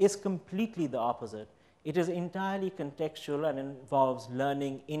 is completely the opposite. It is entirely contextual and involves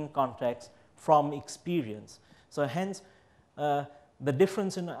learning in context from experience. So hence, the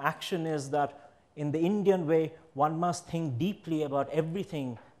difference in action is that in the Indian way, one must think deeply about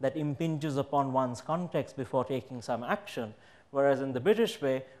everything that impinges upon one's context before taking some action, whereas in the British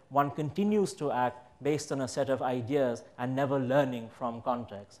way, one continues to act based on a set of ideas and never learning from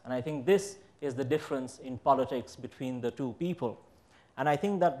context. And I think this is the difference in politics between the two people. And I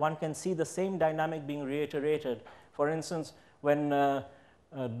think that one can see the same dynamic being reiterated. For instance, when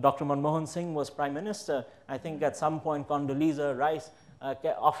Dr. Manmohan Singh was Prime Minister, I think at some point Condoleezza Rice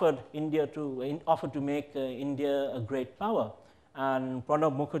offered to make India a great power. And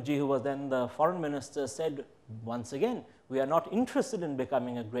Pranab Mukherjee, who was then the foreign minister, said once again, we are not interested in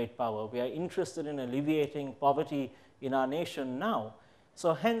becoming a great power. We are interested in alleviating poverty in our nation now.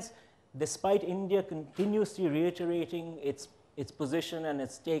 So hence, despite India continuously reiterating its position and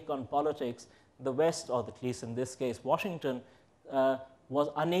its take on politics, the West, or at least in this case Washington, was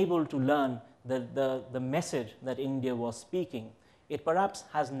unable to learn the message that India was speaking. It perhaps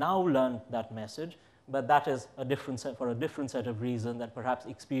has now learned that message, but that is for a different set of reasons that perhaps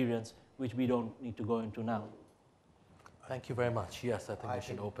experience, which we don't need to go into now. Thank you very much. Yes, I think we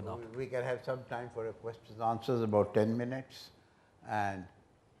should open up. We can have some time for a questions and answers, about 10 minutes. And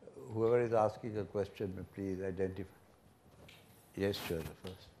whoever is asking a question, please identify. Yes, sure, the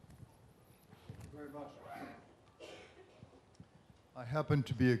first. Thank you very much. I happen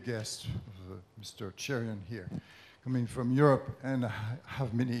to be a guest of Mr. Cherian here, coming from Europe, and I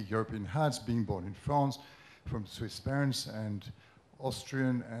have many European hats, being born in France, from Swiss parents, and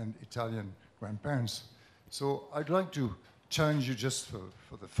Austrian and Italian grandparents. So I'd like to challenge you just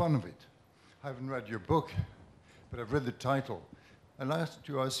for the fun of it. I haven't read your book, but I've read the title. I'd like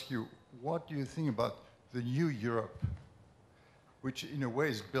to ask you, what do you think about the new Europe, which in a way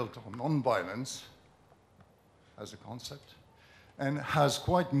is built on non-violence as a concept, and has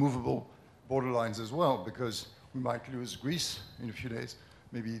quite movable borderlines as well, because we might lose Greece in a few days,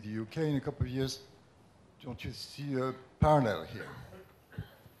 maybe the UK in a couple of years. Don't you see a parallel here?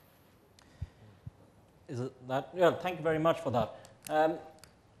 Is it that? Yeah, thank you very much for that.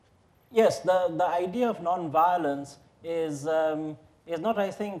 Yes, the idea of non-violence is not,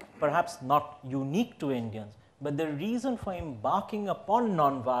 I think, perhaps not unique to Indians, but the reason for embarking upon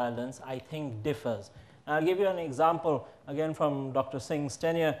non-violence, I think, differs. I'll give you an example, again, from Dr. Singh's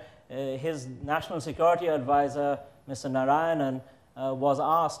tenure. His national security advisor, Mr. Narayanan, was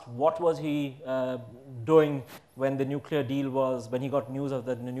asked what was he doing when the nuclear deal when he got news of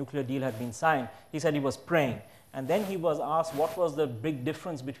that the nuclear deal had been signed. He said he was praying. And then he was asked what was the big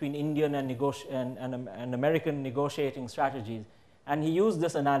difference between Indian and American negotiating strategies. And he used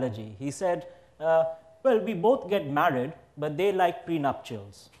this analogy. He said, well, we both get married, but they like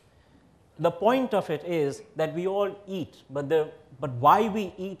prenuptials. The point of it is that we all eat, but why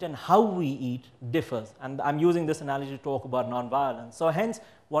we eat and how we eat differs. And I'm using this analogy to talk about nonviolence. So hence,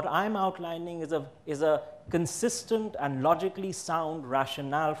 what I'm outlining is a consistent and logically sound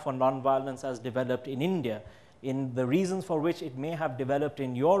rationale for nonviolence as developed in India. In the reasons for which it may have developed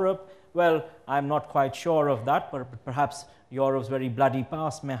in Europe, well, I'm not quite sure of that, but perhaps Europe's very bloody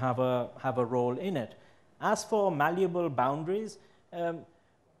past may have a role in it. As for malleable boundaries,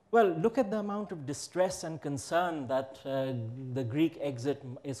 well, look at the amount of distress and concern that the Greek exit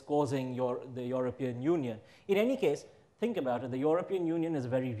is causing the European Union. In any case, think about it, the European Union is a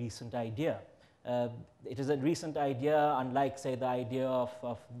very recent idea. It is a recent idea, unlike, say, the idea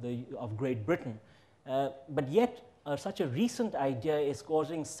of Great Britain. But yet, such a recent idea is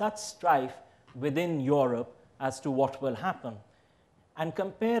causing such strife within Europe as to what will happen. And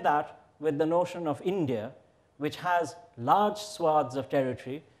compare that with the notion of India, which has large swaths of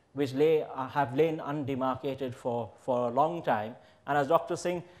territory, which have lain undemarcated for a long time. And as Dr.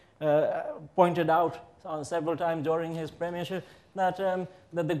 Singh pointed out several times during his premiership, that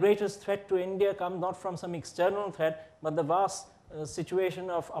the greatest threat to India comes not from some external threat, but the vast situation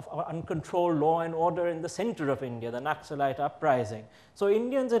of uncontrolled law and order in the center of India, the Naxalite uprising. So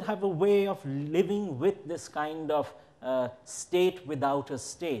Indians have a way of living with this kind of state without a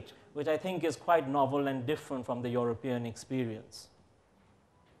state, which I think is quite novel and different from the European experience.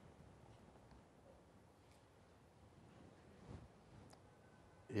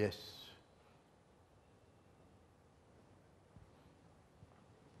 Yes.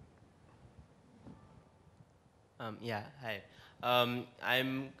 Yeah, hi.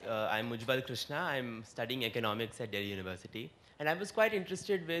 I'm Ujjwal Krishna. I'm studying economics at Delhi University. And I was quite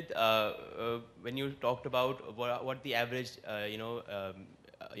interested with when you talked about what the average,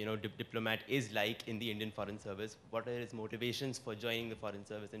 diplomat is like in the Indian Foreign Service. What are his motivations for joining the Foreign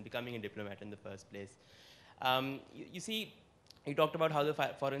Service and becoming a diplomat in the first place? You see, you talked about how the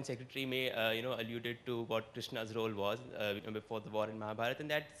Foreign Secretary alluded to what Krishna's role was before the war in Mahabharata, and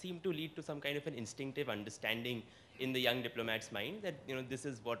that seemed to lead to some kind of an instinctive understanding in the young diplomat's mind that this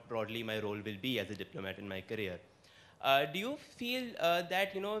is what broadly my role will be as a diplomat in my career. Do you feel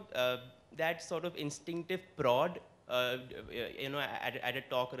that that sort of instinctive prod, at a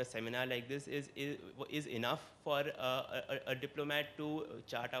talk or a seminar like this is enough for a diplomat to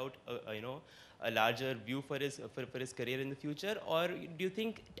chart out a larger view for his career in the future, or do you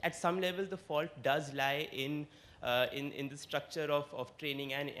think at some level the fault does lie in the structure of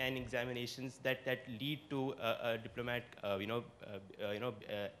training and examinations that lead to a diplomat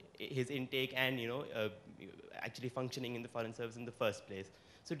his intake and actually functioning in the Foreign Service in the first place?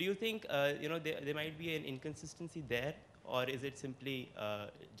 So do you think there might be an inconsistency there, or is it simply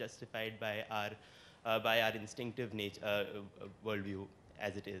justified by our instinctive nature worldview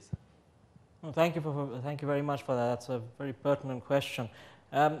as it is? Well, thank you very much for that. That's a very pertinent question.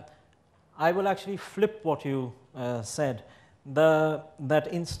 I will actually flip what you said. That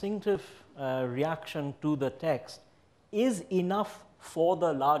instinctive reaction to the text is enough for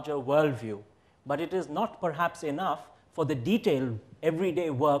the larger worldview, but it is not perhaps enough for the detailed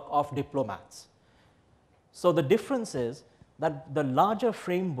everyday work of diplomats. So the difference is that the larger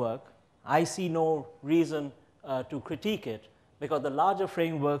framework, I see no reason to critique it, because the larger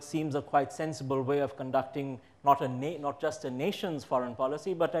framework seems a quite sensible way of conducting not just a nation's foreign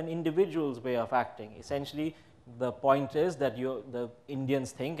policy, but an individual's way of acting. Essentially, the point is that the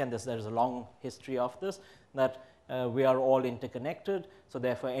Indians think, and there is a long history of this, that we are all interconnected, so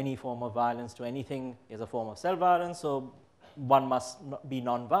therefore any form of violence to anything is a form of self-violence, so one must be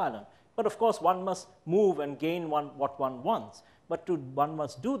non-violent. But of course, one must move and gain what one wants, but one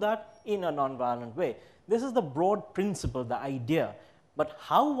must do that in a non-violent way. This is the broad principle, the idea, but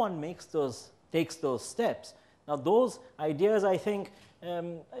how one takes those steps. Now, those ideas, I think,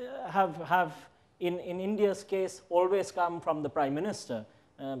 have in India's case, always come from the Prime Minister.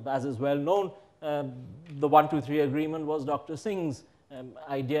 As is well known, the 1-2-3 agreement was Dr. Singh's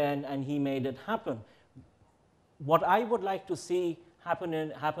idea, and he made it happen. What I would like to see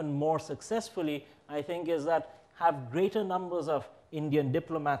happen more successfully, I think, is that have greater numbers of Indian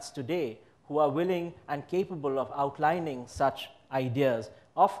diplomats today who are willing and capable of outlining such ideas,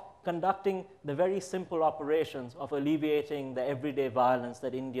 of conducting the very simple operations of alleviating the everyday violence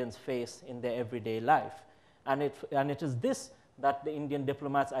that Indians face in their everyday life. And it is this that the Indian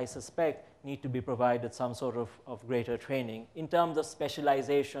diplomats, I suspect, need to be provided some sort of greater training in terms of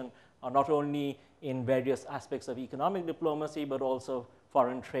specialization, not only in various aspects of economic diplomacy, but also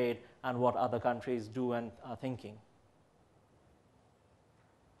foreign trade and what other countries do and are thinking.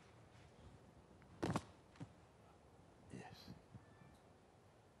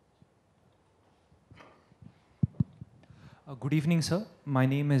 Good evening, sir. My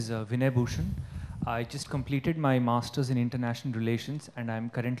name is Vinay Bhushan. I just completed my master's in international relations, and I'm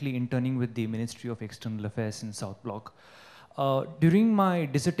currently interning with the Ministry of External Affairs in South Block. During my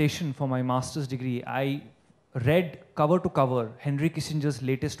dissertation for my master's degree, I read cover to cover Henry Kissinger's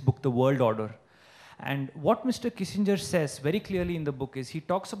latest book, The World Order. And what Mr. Kissinger says very clearly in the book is he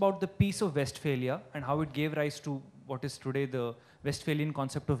talks about the Peace of Westphalia and how it gave rise to what is today the Westphalian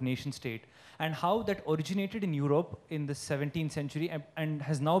concept of nation state, and how that originated in Europe in the 17th century and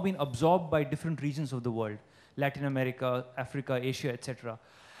has now been absorbed by different regions of the world, Latin America, Africa, Asia, etc.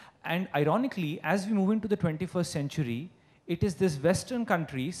 And ironically, as we move into the 21st century, it is these Western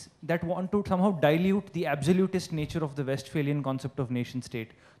countries that want to somehow dilute the absolutist nature of the Westphalian concept of nation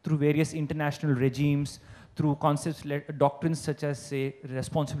state through various international regimes, through concepts, doctrines such as, say,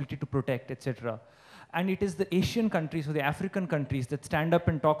 responsibility to protect, etc. And it is the Asian countries or the African countries that stand up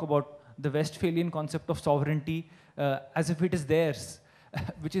and talk about the Westphalian concept of sovereignty as if it is theirs,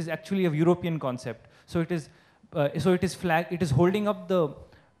 which is actually a European concept. So it is holding up the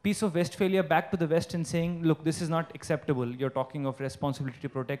Peace of Westphalia back to the West and saying, look, this is not acceptable. You're talking of responsibility to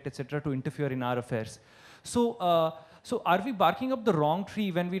protect, etc., to interfere in our affairs. So are we barking up the wrong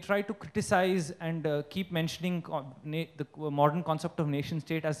tree when we try to criticize and keep mentioning the modern concept of nation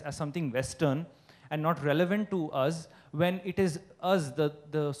state as something Western and not relevant to us, when it is us,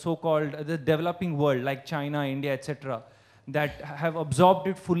 the so-called the developing world like China, India, etc., that have absorbed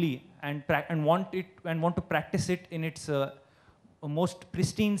it fully and want to practice it in its most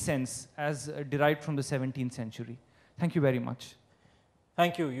pristine sense as derived from the 17th century? Thank you very much.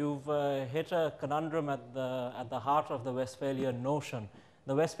 Thank you. You've hit a conundrum at the heart of the Westphalian notion.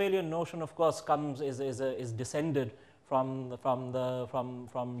 The Westphalian notion, of course, is descended from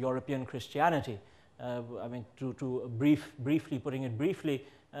European Christianity. I mean, briefly putting it briefly,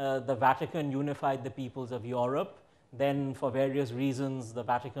 the Vatican unified the peoples of Europe. Then, for various reasons, the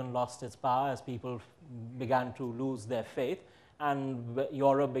Vatican lost its power as people began to lose their faith, and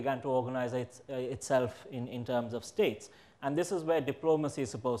Europe began to organize itself in terms of states. And this is where diplomacy is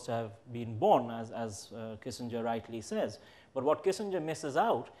supposed to have been born, as Kissinger rightly says. But what Kissinger misses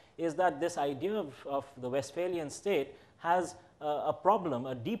out is that this idea of the Westphalian state has a problem,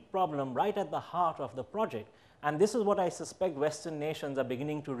 a deep problem, right at the heart of the project. And this is what I suspect Western nations are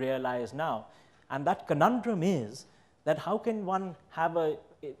beginning to realize now. And that conundrum is that how can one have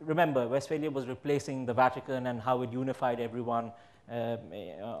remember, Westphalia was replacing the Vatican and how it unified everyone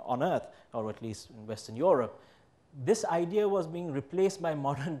on earth, or at least in Western Europe. This idea was being replaced by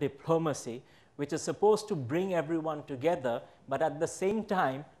modern diplomacy, which is supposed to bring everyone together, but at the same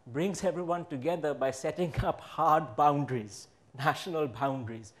time brings everyone together by setting up hard boundaries, national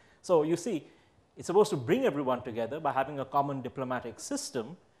boundaries. So you see, it's supposed to bring everyone together by having a common diplomatic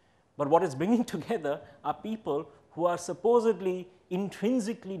system, but what it's bringing together are people who are supposedly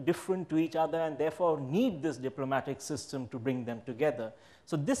intrinsically different to each other and therefore need this diplomatic system to bring them together.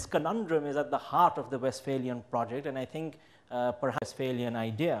 So this conundrum is at the heart of the Westphalian project, and I think perhaps Westphalian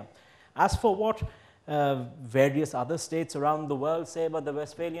idea. As for what various other states around the world say about the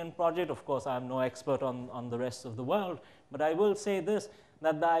Westphalian project, of course I am no expert on the rest of the world, but I will say this,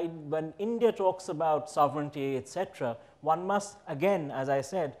 that when India talks about sovereignty, etc., one must, again, as I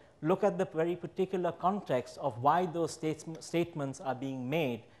said, look at the very particular context of why those statements are being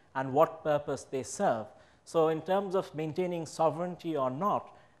made and what purpose they serve. So in terms of maintaining sovereignty or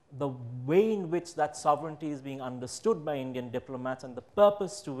not, the way in which that sovereignty is being understood by Indian diplomats and the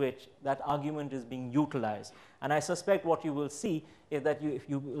purpose to which that argument is being utilized. And I suspect what you will see is that if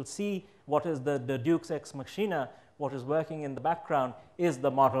you will see what is the Duke's ex machina, what is working in the background is the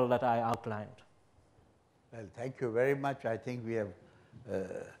model that I outlined. Well, thank you very much. I think we have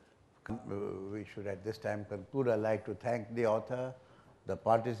we should at this time conclude. I'd like to thank the author, the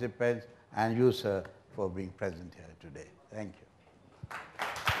participants, and you, sir, for being present here today. Thank you.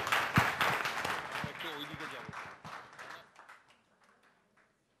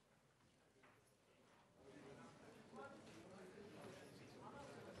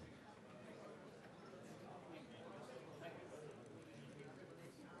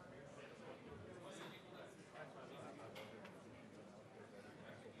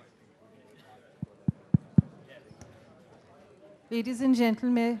 Ladies and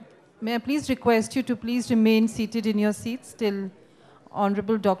gentlemen, may I please request you to please remain seated in your seats till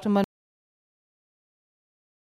Honorable Dr.